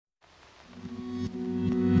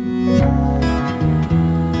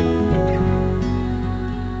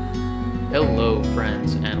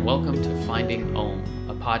Finding Om,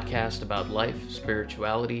 a podcast about life,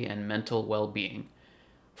 spirituality, and mental well-being.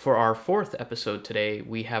 For our fourth episode today,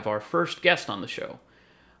 we have our first guest on the show.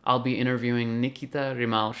 I'll be interviewing Nikita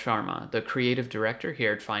Rimal Sharma, the creative director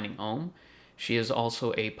here at Finding Om. She is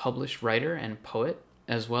also a published writer and poet,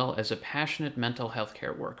 as well as a passionate mental health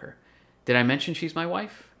care worker. Did I mention she's my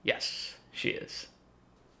wife? Yes, she is.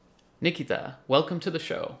 Nikita, welcome to the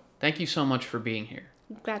show. Thank you so much for being here.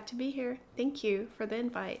 Glad to be here. Thank you for the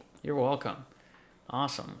invite. You're welcome.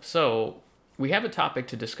 Awesome. So, we have a topic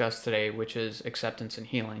to discuss today, which is acceptance and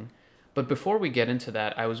healing. But before we get into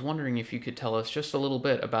that, I was wondering if you could tell us just a little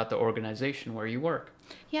bit about the organization where you work.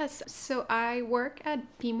 Yes, so I work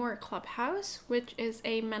at Be More Clubhouse, which is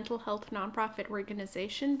a mental health nonprofit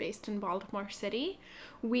organization based in Baltimore City.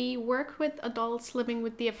 We work with adults living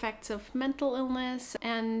with the effects of mental illness,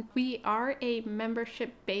 and we are a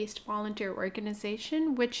membership-based volunteer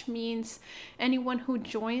organization, which means anyone who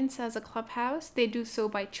joins as a clubhouse, they do so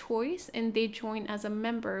by choice, and they join as a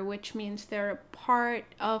member, which means they're a part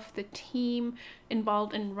of the team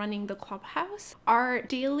involved in running the clubhouse. Our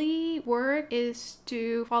daily work is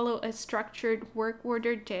to follow a structured work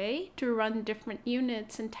order day to run different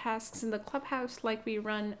units and tasks in the clubhouse like we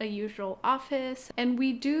run a usual office. And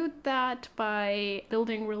we do that by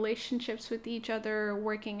building relationships with each other,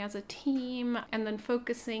 working as a team, and then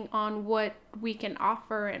focusing on what we can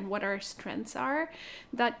offer and what our strengths are.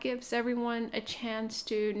 That gives everyone a chance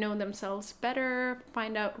to know themselves better,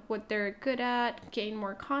 find out what they're good at, gain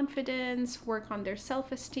more confidence, work on their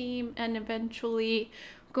self-esteem, and eventually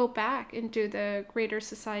go back into the greater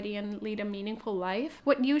society and lead a meaningful life.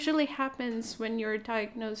 What usually happens when you're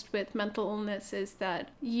diagnosed with mental illness is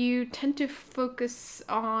that you tend to focus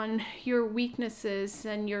on your weaknesses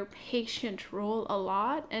and your patient role a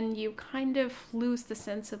lot, and you kind of lose the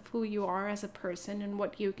sense of who you are as a person and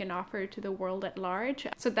what you can offer to the world at large.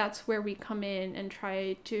 So that's where we come in and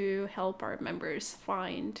try to help our members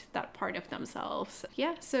find that part of themselves.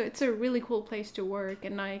 Yeah, so it's a really cool place to work,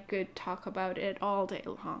 and I could talk about it all day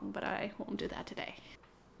long, but I won't do that today.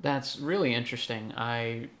 That's really interesting.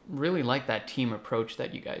 I really like that team approach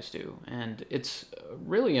that you guys do. And it's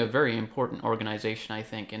really a very important organization, I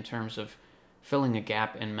think, in terms of filling a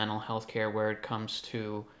gap in mental health care where it comes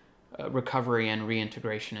to recovery and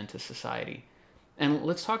reintegration into society. And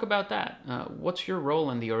let's talk about that. What's your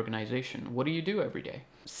role in the organization? What do you do every day?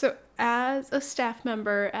 So as a staff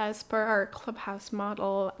member, as per our clubhouse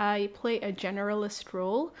model, I play a generalist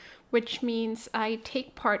role, which means I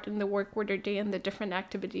take part in the work order day and the different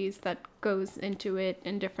activities that goes into it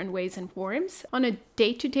in different ways and forms. On a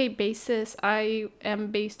day-to-day basis, I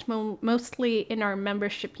am based mostly in our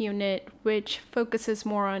membership unit, which focuses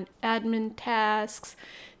more on admin tasks,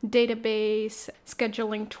 database,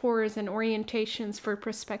 scheduling tours and orientations for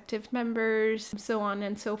prospective members, so on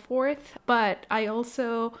and so forth. But I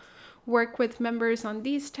also work with members on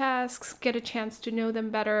these tasks, get a chance to know them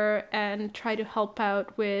better, and try to help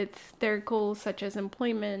out with their goals such as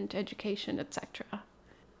employment, education, etc.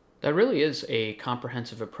 That really is a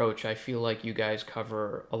comprehensive approach. I feel like you guys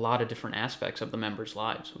cover a lot of different aspects of the members'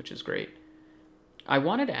 lives, which is great. I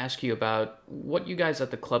wanted to ask you about what you guys at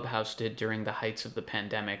the clubhouse did during the heights of the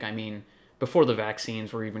pandemic. I mean, before the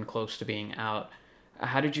vaccines were even close to being out.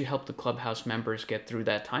 How did you help the clubhouse members get through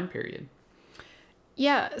that time period?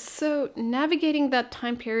 Yeah, so navigating that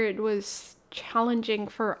time period was challenging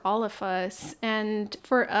for all of us. And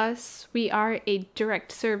for us, we are a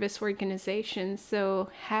direct service organization, so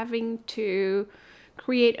having to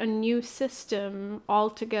create a new system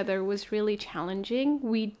altogether was really challenging.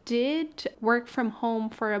 We did work from home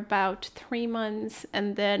for about 3 months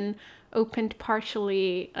and then opened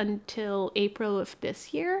partially until April of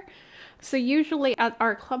this year. So usually at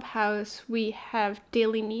our clubhouse, we have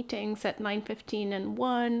daily meetings at 9:15 and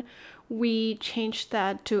 1. We changed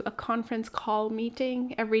that to a conference call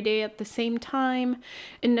meeting every day at the same time.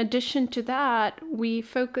 In addition to that, we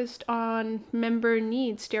focused on member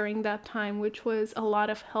needs during that time, which was a lot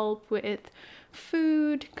of help with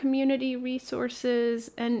food, community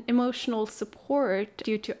resources, and emotional support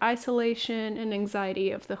due to isolation and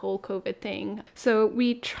anxiety of the whole COVID thing. So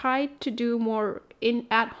we tried to do more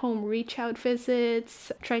at-home reach-out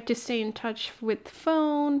visits, tried to stay in touch with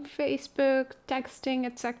phone, Facebook, texting,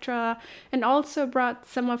 etc., and also brought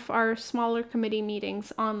some of our smaller committee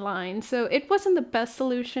meetings online. So it wasn't the best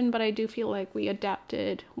solution, but I do feel like we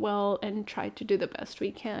adapted well and tried to do the best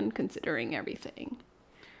we can considering everything.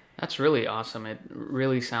 That's really awesome. It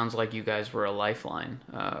really sounds like you guys were a lifeline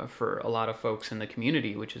for a lot of folks in the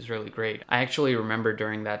community, which is really great. I actually remember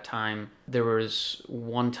during that time, there was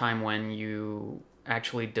one time when you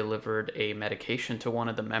actually delivered a medication to one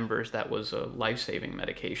of the members that was a life-saving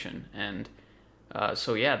medication. And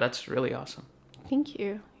so, yeah, that's really awesome. Thank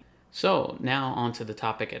you. So, now on to the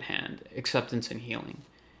topic at hand, acceptance and healing.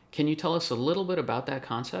 Can you tell us a little bit about that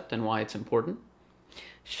concept and why it's important?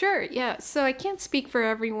 Sure, yeah. So I can't speak for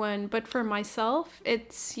everyone, but for myself,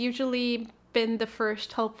 it's usually been the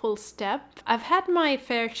first helpful step. I've had my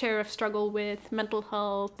fair share of struggle with mental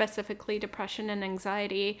health, specifically depression and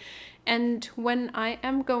anxiety. And when I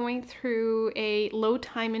am going through a low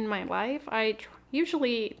time in my life,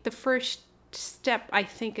 usually the first step I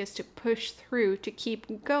think is to push through, to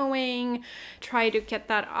keep going, try to get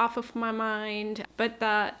that off of my mind. But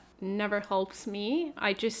that never helps me.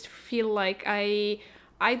 I just feel like I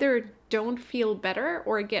either don't feel better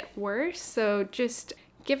or get worse. So just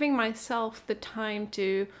giving myself the time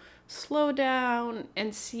to slow down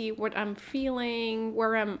and see what I'm feeling,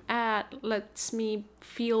 where I'm at, lets me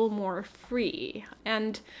feel more free.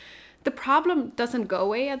 And the problem doesn't go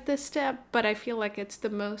away at this step, but I feel like it's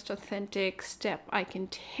the most authentic step I can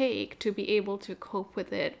take to be able to cope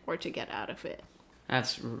with it or to get out of it.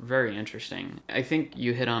 That's very interesting. I think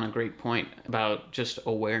you hit on a great point about just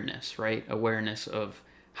awareness, right? Awareness of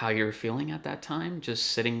how you're feeling at that time, just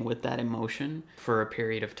sitting with that emotion for a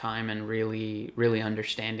period of time and really, really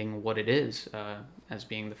understanding what it is as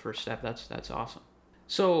being the first step. That's awesome.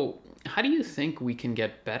 So, how do you think we can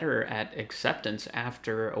get better at acceptance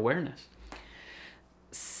after awareness?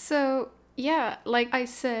 So, yeah, like I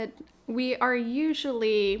said, we are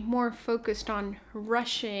usually more focused on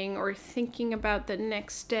rushing or thinking about the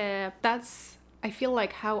next step. That's, I feel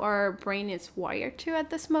like, how our brain is wired to at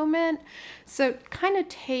this moment. So, kind of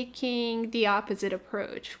taking the opposite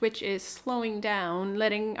approach, which is slowing down,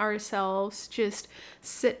 letting ourselves just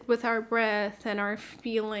sit with our breath and our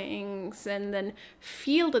feelings, and then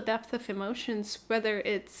feel the depth of emotions, whether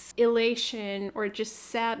it's elation or just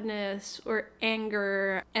sadness or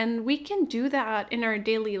anger. And we can do that in our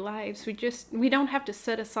daily lives. We don't have to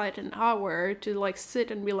set aside an hour to like sit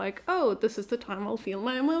and be like, oh, this is the time I'll feel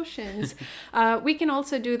my emotions. We can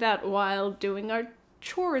also do that while doing our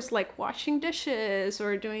chores, like washing dishes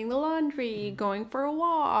or doing the laundry, going for a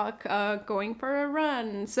walk, going for a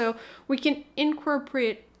run. So we can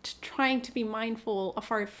incorporate trying to be mindful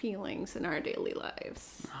of our feelings in our daily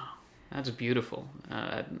lives. Oh, that's beautiful.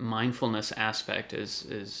 Mindfulness aspect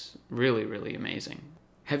is really, really amazing.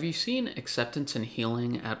 Have you seen acceptance and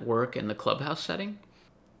healing at work in the clubhouse setting?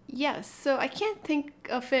 Yes, so I can't think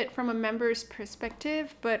of it from a member's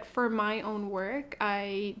perspective, but for my own work,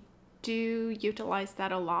 I do utilize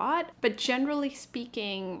that a lot. But generally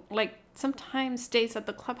speaking, like sometimes days at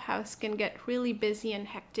the clubhouse can get really busy and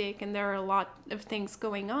hectic, and there are a lot of things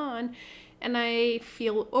going on, and I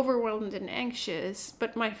feel overwhelmed and anxious.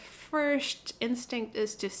 But my first instinct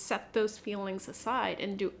is to set those feelings aside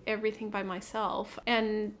and do everything by myself.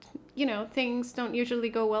 And things don't usually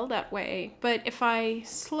go well that way. But if I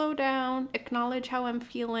slow down, acknowledge how I'm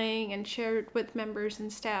feeling, and share it with members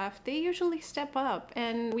and staff, they usually step up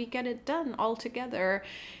and we get it done all together.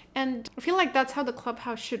 And I feel like that's how the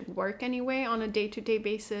clubhouse should work anyway, on a day-to-day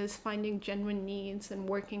basis, finding genuine needs and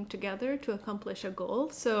working together to accomplish a goal.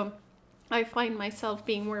 So I find myself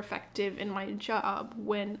being more effective in my job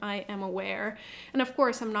when I am aware. And of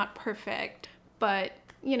course, I'm not perfect, but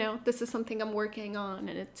this is something I'm working on,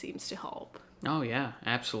 and it seems to help. Oh, yeah,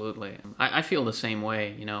 absolutely. I feel the same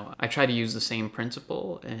way. I try to use the same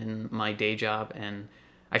principle in my day job, and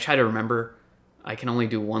I try to remember I can only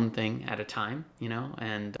do one thing at a time,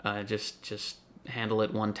 and just handle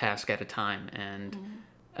it one task at a time. And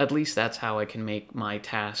at least that's how I can make my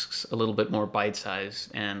tasks a little bit more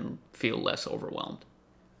bite-sized and feel less overwhelmed.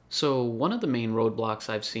 So one of the main roadblocks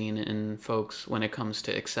I've seen in folks when it comes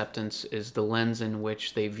to acceptance is the lens in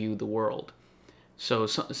which they view the world. So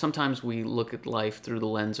sometimes we look at life through the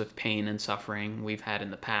lens of pain and suffering we've had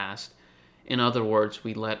in the past. In other words,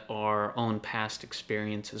 we let our own past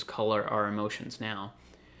experiences color our emotions now.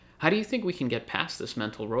 How do you think we can get past this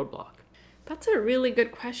mental roadblock? That's a really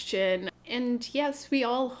good question. And yes, we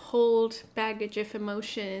all hold baggage of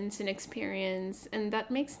emotions and experience, and that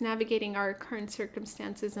makes navigating our current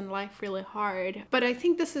circumstances in life really hard. But I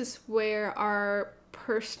think this is where our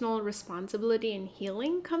personal responsibility and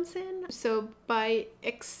healing comes in. So by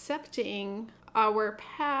accepting our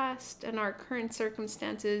past and our current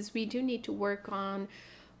circumstances, we do need to work on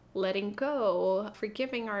letting go,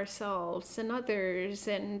 forgiving ourselves and others.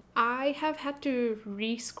 And I have had to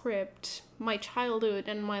rescript my childhood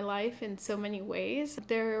and my life in so many ways.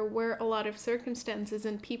 There were a lot of circumstances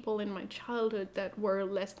and people in my childhood that were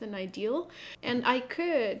less than ideal. And I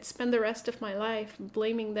could spend the rest of my life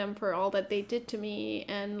blaming them for all that they did to me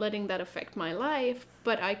and letting that affect my life.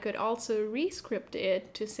 But I could also rescript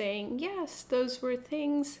it to saying, yes, those were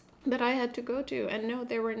things that I had to go to. And no,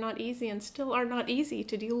 they were not easy and still are not easy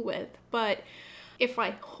to deal with. But if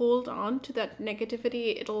I hold on to that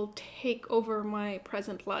negativity, it'll take over my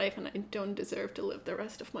present life, and I don't deserve to live the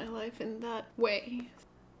rest of my life in that way.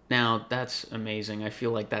 Now, that's amazing. I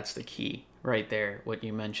feel like that's the key right there, what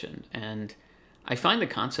you mentioned. And I find the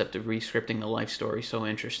concept of rescripting the life story so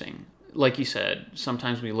interesting. Like you said,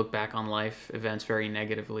 sometimes we look back on life events very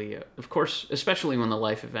negatively. Of course, especially when the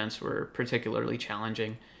life events were particularly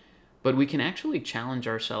challenging. But we can actually challenge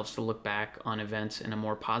ourselves to look back on events in a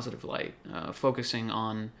more positive light, focusing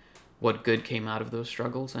on what good came out of those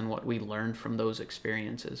struggles and what we learned from those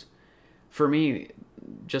experiences. For me,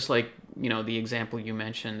 just like, the example you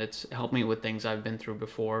mentioned, it's helped me with things I've been through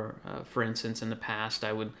before. For instance, in the past,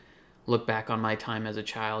 I would look back on my time as a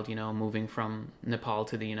child, moving from Nepal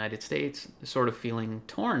to the United States, sort of feeling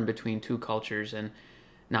torn between two cultures and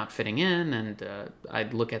not fitting in. And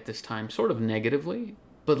I'd look at this time sort of negatively.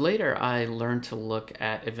 But later, I learned to look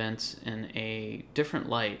at events in a different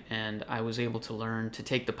light, and I was able to learn to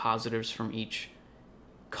take the positives from each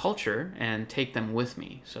culture and take them with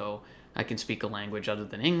me. So I can speak a language other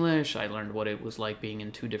than English. I learned what it was like being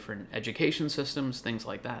in two different education systems, things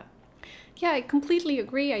like that. Yeah, I completely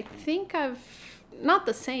agree. I think not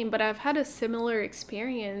the same, but I've had a similar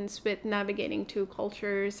experience with navigating two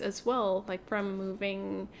cultures as well, like from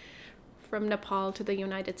moving from Nepal to the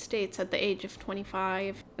United States at the age of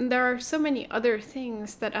 25. And there are so many other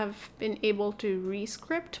things that I've been able to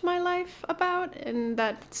rescript my life about, and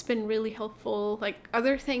that's been really helpful. Like,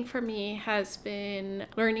 other thing for me has been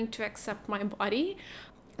learning to accept my body.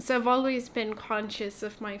 So I've always been conscious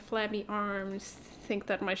of my flabby arms, think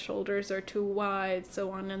that my shoulders are too wide, so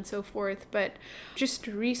on and so forth. But just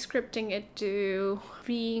rescripting it to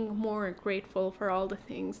being more grateful for all the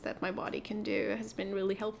things that my body can do has been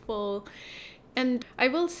really helpful. And I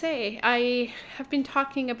will say, I have been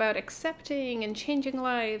talking about accepting and changing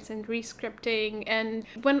lives and rescripting. And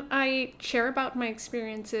when I share about my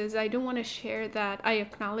experiences, I do want to share that I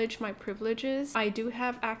acknowledge my privileges. I do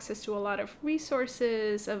have access to a lot of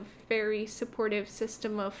resources, a very supportive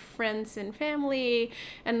system of friends and family,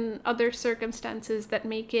 and other circumstances that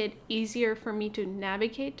make it easier for me to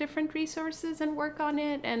navigate different resources and work on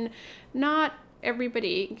it. And not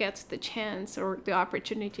everybody gets the chance or the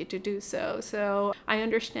opportunity to do so. So I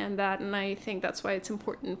understand that, and I think that's why it's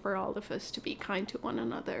important for all of us to be kind to one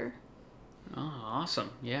another. Oh, awesome.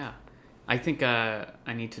 Yeah. I think I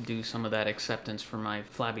need to do some of that acceptance for my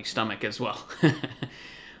flabby stomach as well.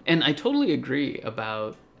 And I totally agree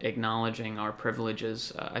about acknowledging our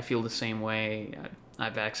privileges. I feel the same way. I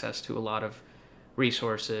have access to a lot of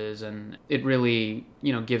resources, and it really,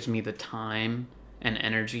 gives me the time and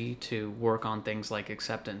energy to work on things like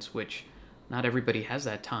acceptance, which not everybody has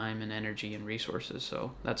that time and energy and resources.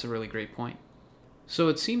 So that's a really great point. So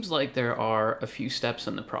it seems like there are a few steps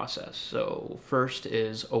in the process. So first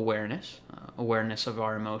is awareness, awareness of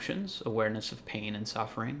our emotions, awareness of pain and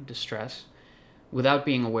suffering, distress. Without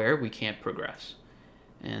being aware, we can't progress.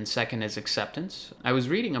 And second is acceptance. I was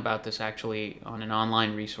reading about this actually on an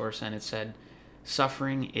online resource, and it said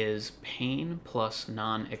suffering is pain plus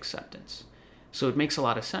non-acceptance. So it makes a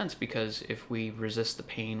lot of sense, because if we resist the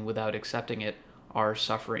pain without accepting it, our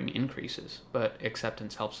suffering increases, but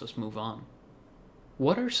acceptance helps us move on.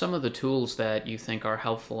 What are some of the tools that you think are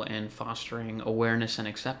helpful in fostering awareness and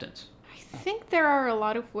acceptance? I think there are a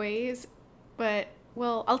lot of ways, but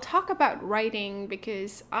I'll talk about writing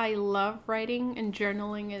because I love writing, and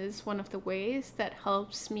journaling is one of the ways that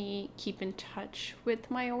helps me keep in touch with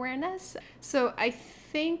my awareness. So I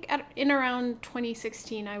think in around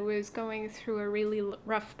 2016, I was going through a really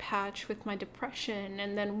rough patch with my depression,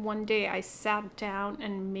 and then one day I sat down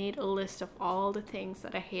and made a list of all the things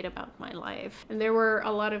that I hate about my life. And there were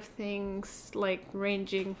a lot of things, like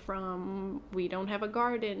ranging from we don't have a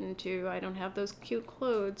garden to I don't have those cute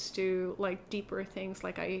clothes to like deeper things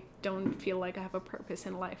like I don't feel like I have a purpose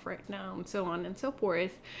in life right now, and so on and so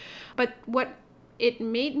forth. But what it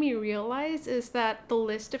made me realize is that the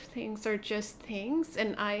list of things are just things,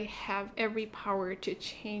 and I have every power to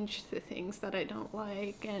change the things that I don't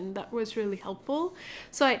like, and that was really helpful.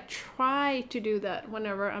 So I try to do that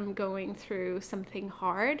whenever I'm going through something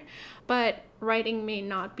hard, but writing may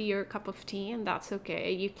not be your cup of tea, and that's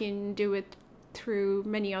okay. You can do it through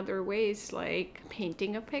many other ways, like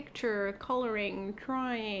painting a picture, coloring,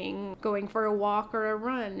 drawing, going for a walk or a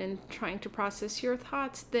run, and trying to process your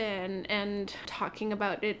thoughts then, and talking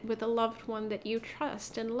about it with a loved one that you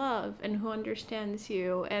trust and love and who understands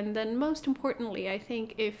you. And then most importantly, I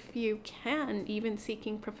think if you can, even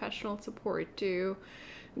seeking professional support to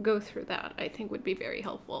go through that, I think would be very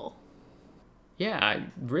helpful. Yeah, I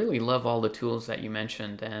really love all the tools that you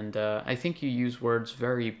mentioned, and I think you use words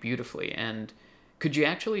very beautifully. And could you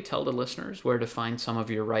actually tell the listeners where to find some of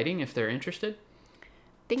your writing if they're interested?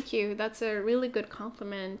 Thank you. That's a really good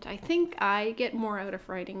compliment. I think I get more out of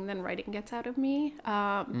writing than writing gets out of me.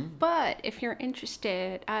 But if you're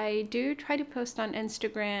interested, I do try to post on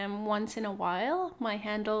Instagram once in a while. My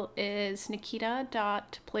handle is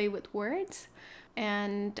nikita.playwithwords.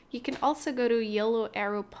 And you can also go to Yellow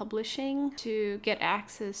Arrow Publishing to get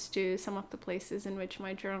access to some of the places in which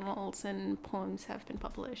my journals and poems have been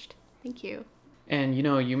published. Thank you. And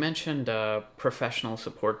you mentioned professional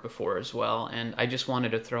support before as well, and I just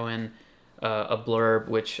wanted to throw in a blurb,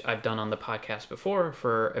 which I've done on the podcast before,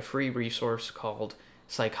 for a free resource called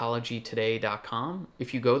psychologytoday.com.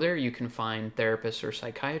 If you go there, you can find therapists or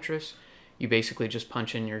psychiatrists. You basically just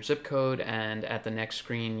punch in your zip code, and at the next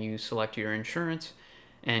screen you select your insurance,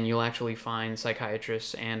 and you'll actually find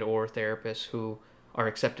psychiatrists and or therapists who are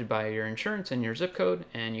accepted by your insurance and your zip code,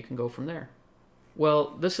 and you can go from there.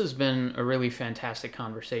 Well, this has been a really fantastic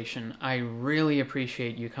conversation. I really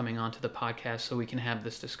appreciate you coming onto the podcast so we can have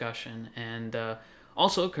this discussion, and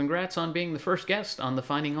also congrats on being the first guest on the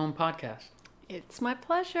Finding Home podcast. It's my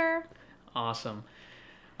pleasure. Awesome.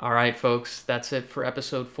 All right, folks, that's it for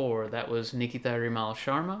episode 4. That was Nikita Rimal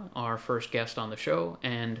Sharma, our first guest on the show,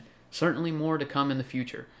 and certainly more to come in the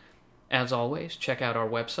future. As always, check out our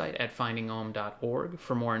website at findinghome.org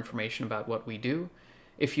for more information about what we do.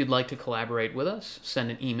 If you'd like to collaborate with us, send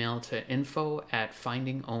an email to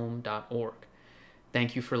info@findinghome.org.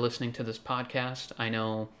 Thank you for listening to this podcast. I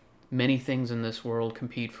know many things in this world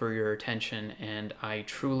compete for your attention, and I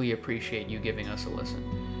truly appreciate you giving us a listen.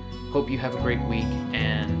 Hope you have a great week,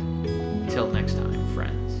 and until next time,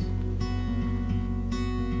 friends.